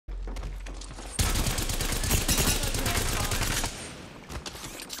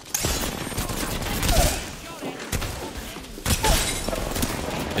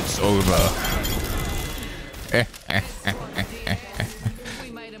over.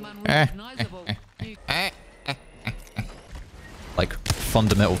 Like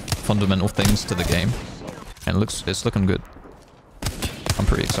fundamental things to the game, and it's looking good. I'm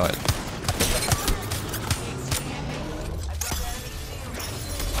pretty excited.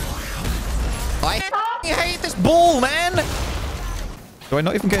 I hate this ball, man. Do I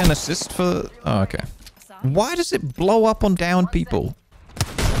not even get an assist for? Oh, okay. Why does it blow up on down people?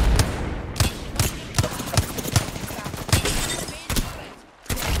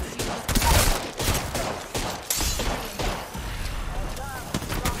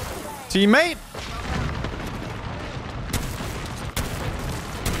 Teammate!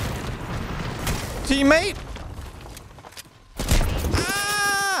 Teammate!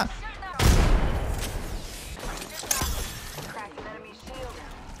 Ah!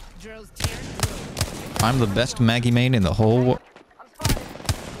 I'm the best Maggie main in the whole...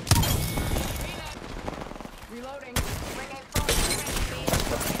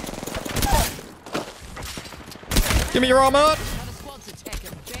 Give me your armor!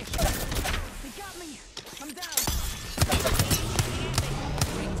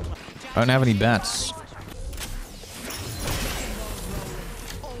 I don't have any bats.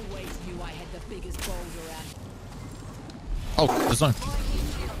 Oh, the zone.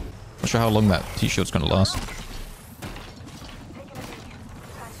 Not sure how long that T-shirt's gonna last.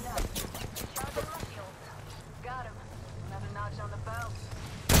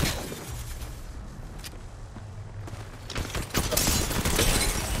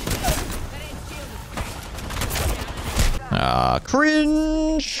 Ah,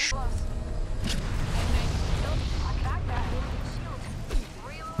 cringe!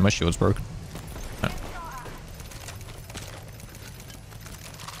 My shield's broken. Oh.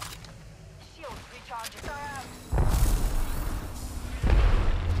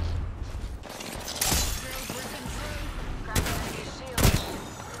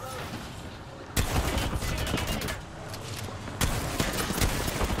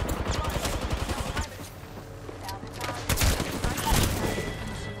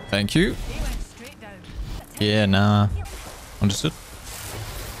 Thank you. Yeah, nah. Understood.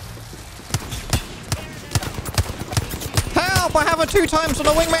 Help! I have a 2 times on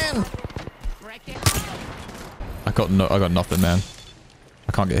a wingman! I got nothing, man.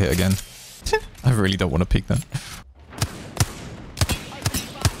 I can't get hit again. I really don't want to peek then.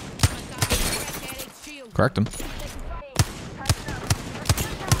 Cracked him.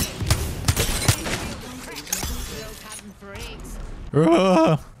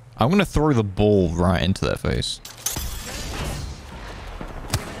 I'm gonna throw the ball right into their face.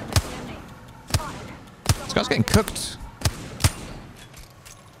 This guy's getting cooked.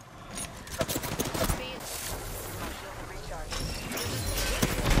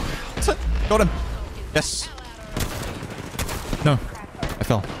 Got him. Yes. No. I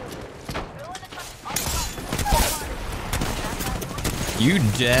fell. You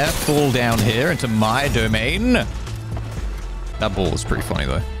dare fall down here into my domain? That ball was pretty funny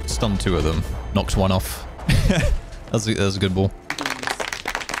though. Stunned 2 of them. Knocked 1 off. That was a good ball.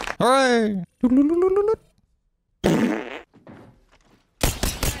 Hooray!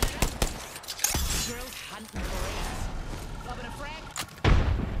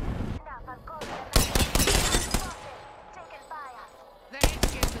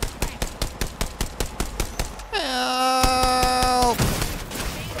 Help!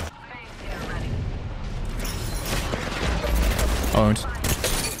 Owned.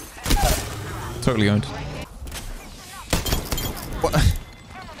 Totally owned. What?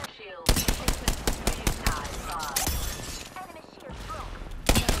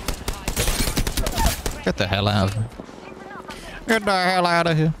 Get the hell out of here. Get the hell out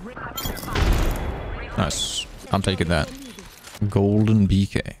of here. Nice. I'm taking that. Golden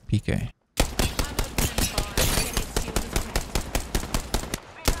BK. PK.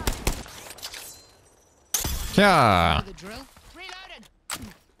 Yeah.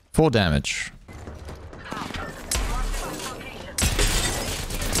 4 damage.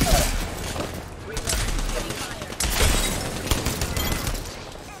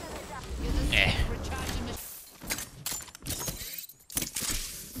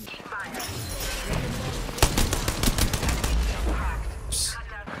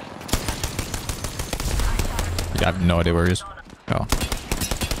 I have no idea where he is. Oh.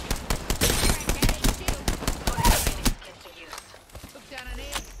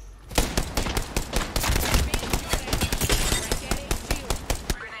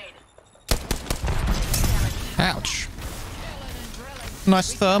 Ouch.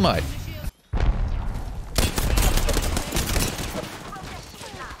 Nice thermite.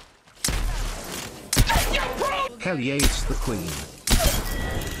 Hell yeah, it's the queen.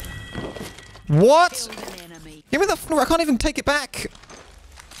 What? Give me the... I can't even take it back.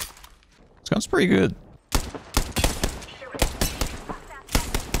 This gun's pretty good.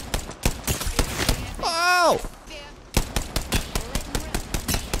 Oh!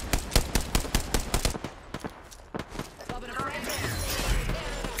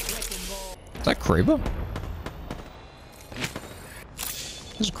 Is that Kraber?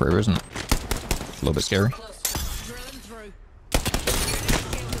 This is Kraber, isn't it? A little bit scary.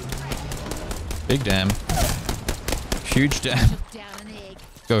 Big dam. Huge dam.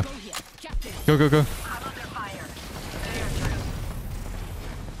 Go. Go, go, go.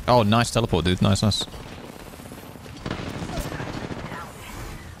 Oh, nice teleport, dude. Nice, nice.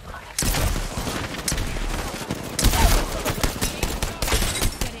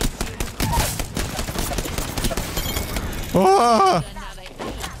 Oh!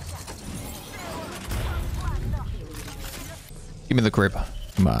 Give me the grip.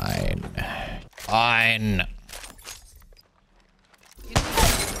 Mine. Fine.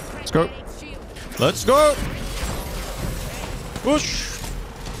 Let's go. Let's go. Push.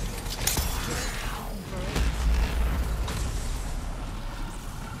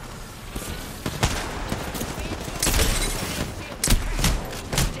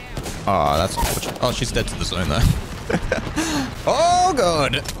 Oh, that's unfortunate. Oh, she's dead to the zone there. Oh,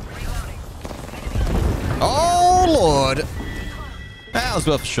 God. Oh, Lord. That was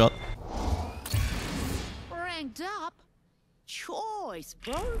worth a shot. Ranked up? Choice,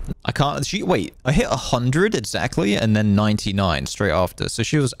 bro. I can't... Wait, I hit 100 exactly and then 99 straight after. So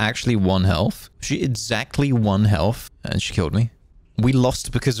she was actually 1 health. She exactly 1 health and she killed me. We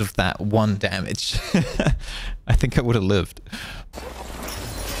lost because of that 1 damage. I think I would have lived.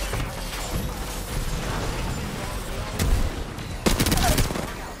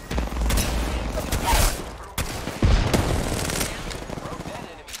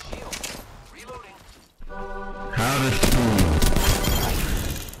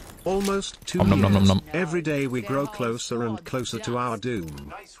 Almost 2 Nom, nom, nom, nom, years. nom. Every day we grow closer and closer to our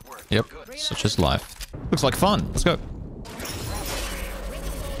doom. Yep, such is life. Looks like fun. Let's go.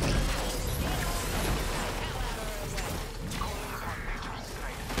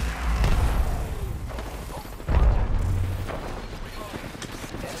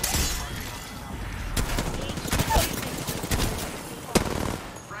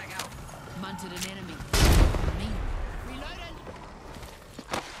 Munted an enemy. Me. Reloaded.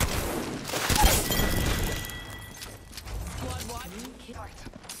 Squad wipe.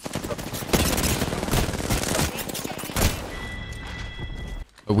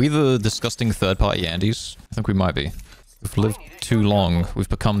 Are we the disgusting third-party Andys? I think we might be. We've lived too long. We've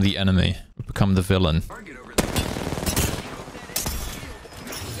become the enemy. We've become the villain.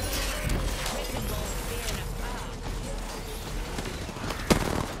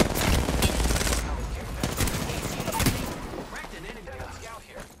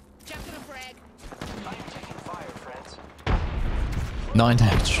 Chucking a frag. 9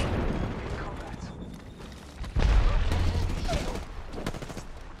 damage.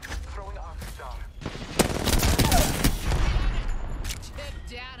 Chip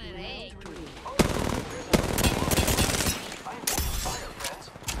down an egg.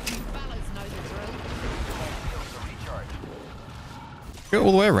 You fellas know the drill. Go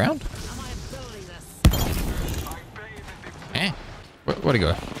all the way around? Am I ability this? Eh? Where'd he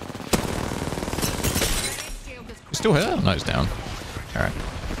go? He's still here? No, he's down. Alright.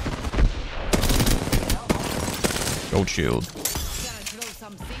 Gold shield. Gotta drill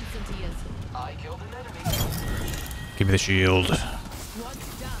some sense into yous. I killed an enemy. Give me the shield.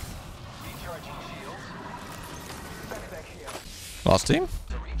 What's done? Recharging shields. Back here. Last team?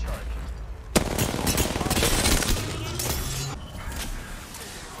 To recharge.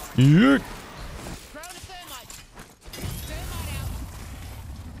 Yeah. Throwing a thermite. Thermite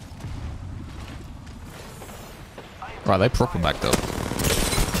out. Right, they proper backed up.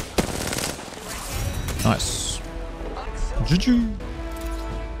 Nice. GG.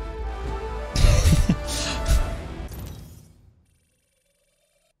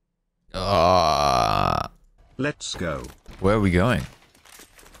 Let's go. Where are we going?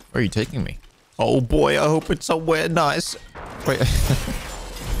 Where are you taking me? Oh boy, I hope it's somewhere nice. Wait. Open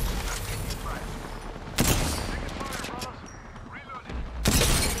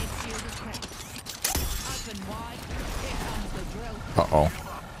wide. Here comes the drill. Uh-oh.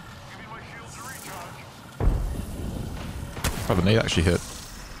 Oh, the nade actually hit.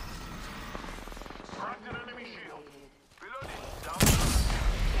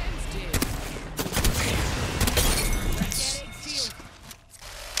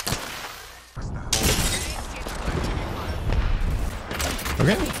 We're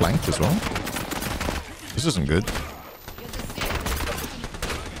getting flanked as well. This isn't good.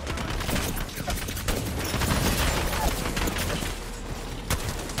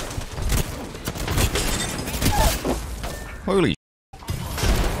 Holy.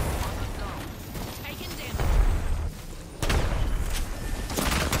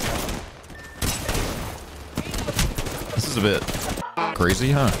 This is a bit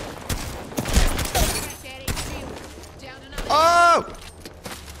crazy, huh? Oh!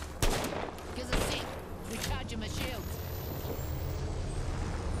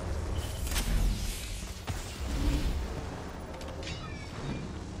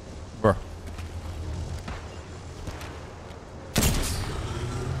 Bro.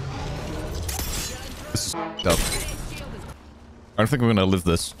 This is up. I don't think we're gonna live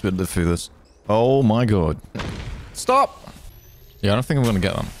through this. Oh my god. Stop! Yeah, I don't think I'm gonna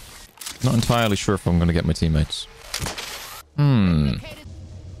get them. Not entirely sure if I'm gonna get my teammates.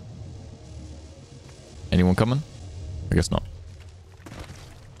 Anyone coming? I guess not.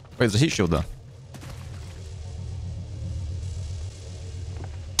 Wait, there's a heat shield there.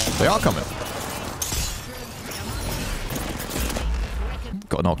 They are coming.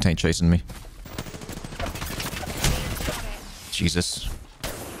 Got an octane chasing me. Jesus.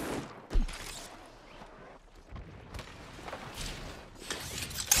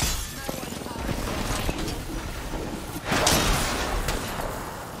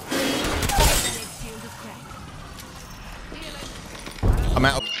 I'm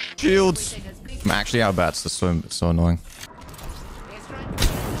out of shields. I'm actually out of bats. That's so annoying.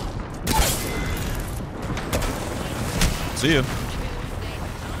 See you.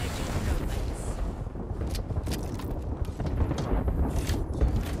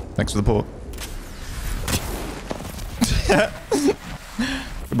 Thanks for the port.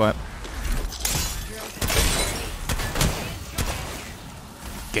 Goodbye.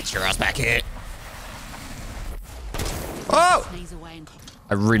 Get your ass back here. Oh!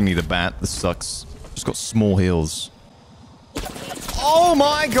 I really need a bat. This sucks. Just got small heals. Oh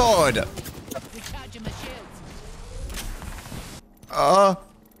my god!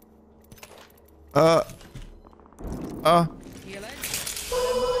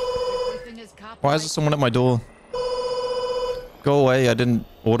 Why is there someone at my door? Go away, I didn't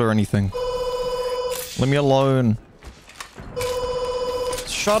order anything. Leave me alone.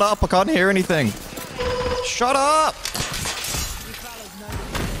 Shut up, I can't hear anything. Shut up!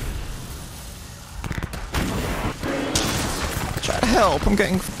 Try to help, I'm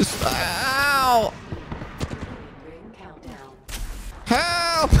getting this. Ow!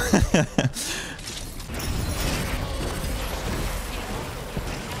 Help!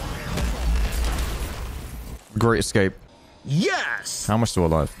 Great escape. Yes! How am I still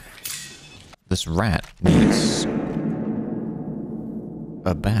alive? This rat needs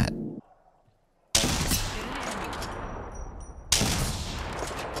a bat.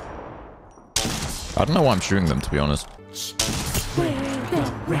 I don't know why I'm shooting them, to be honest. We're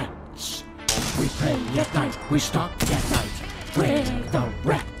the rats. We play at night, we stalk at night. We're the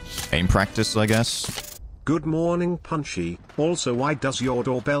rats. Aim practice, I guess. Good morning, Punchy. Also, why does your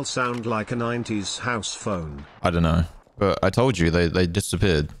doorbell sound like a 90s house phone? I don't know. But I told you, they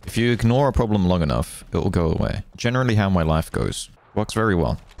disappeared. If you ignore a problem long enough, it will go away. Generally how my life goes. Works very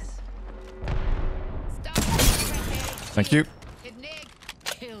well. Thank you.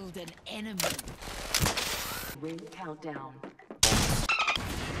 Killed an enemy. Ring countdown.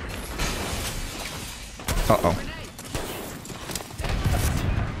 Uh-oh.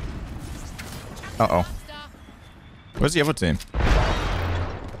 Uh-oh. Where's the other team?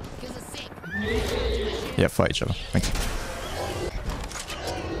 Yeah, fight each other. Thank you.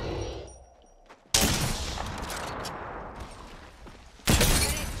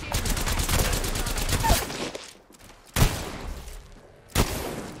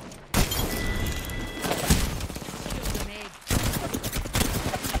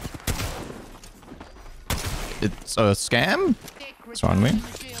 It's a scam? It's on me.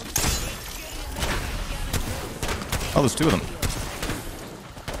 Oh, there's two of them.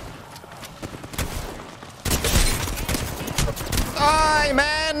 Die,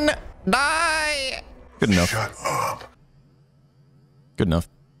 man! Die! Good enough. Shut up. Good enough.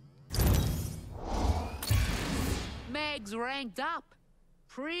 Meg's ranked up.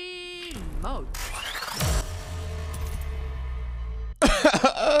 Primo.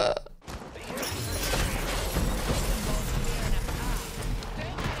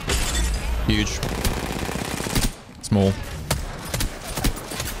 Huge. Small.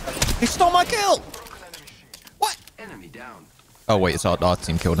 He stole my kill! What? Enemy down. Oh wait, it's our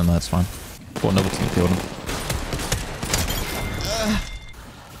team killed him, that's fine. Or another team killed him.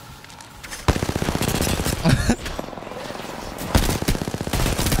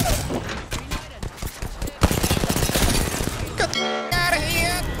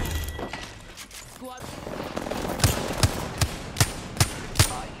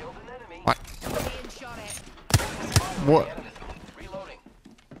 What? Reloading.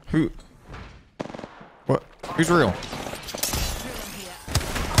 Who? What? Who's real?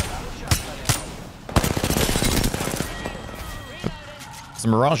 Is the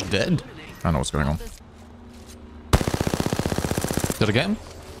Mirage dead? I don't know what's going on. Did it get him?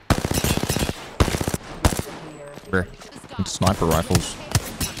 Where? Sniper rifles.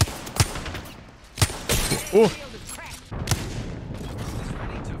 Oh!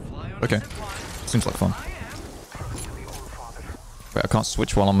 Okay. Seems like fun. Wait, I can't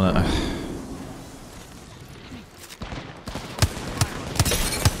switch while I'm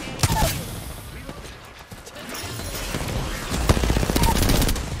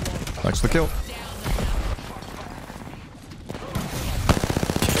Thanks for the kill.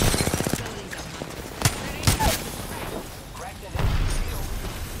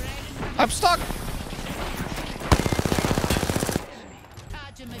 I'm stuck!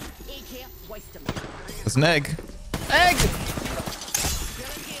 There's an egg. Egg!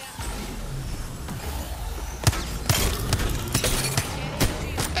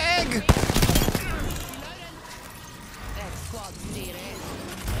 Egg!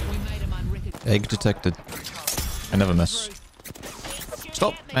 Egg detected. I never miss.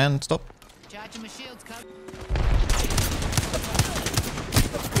 Stop, man, stop.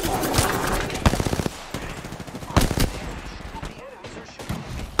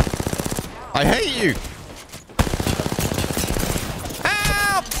 I hate you!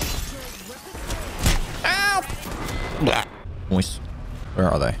 Help! Help! Blah. Moist. Where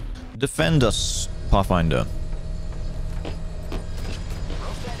are they? Defend us, Pathfinder.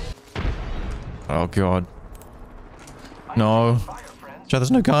 Oh god. No. Chat,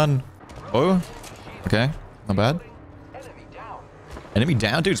 there's no gun. Oh. Okay. Not bad. Enemy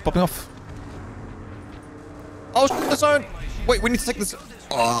down? Dude, it's popping off. Oh, the zone! Wait, we need to take this.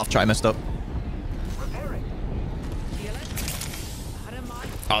 Oh, I messed up.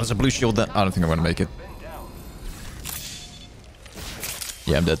 Oh, there's a blue shield there. I don't think I'm gonna make it.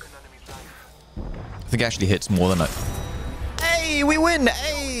 Yeah, I'm dead. I think it actually hits more than I... Hey, we win!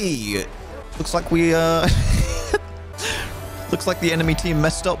 Hey! Looks like we, looks like the enemy team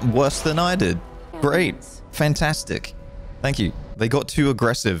messed up worse than I did. Great. Fantastic. Thank you. They got too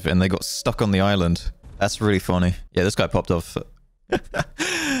aggressive and they got stuck on the island. That's really funny. Yeah, this guy popped off.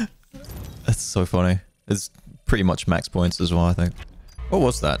 That's so funny. It's pretty much max points as well, I think. What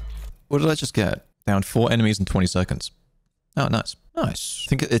was that? What did I just get? Down 4 enemies in 20 seconds. Oh, nice. Nice. I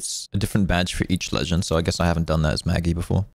think it's a different badge for each legend, so I guess I haven't done that as Maggie before.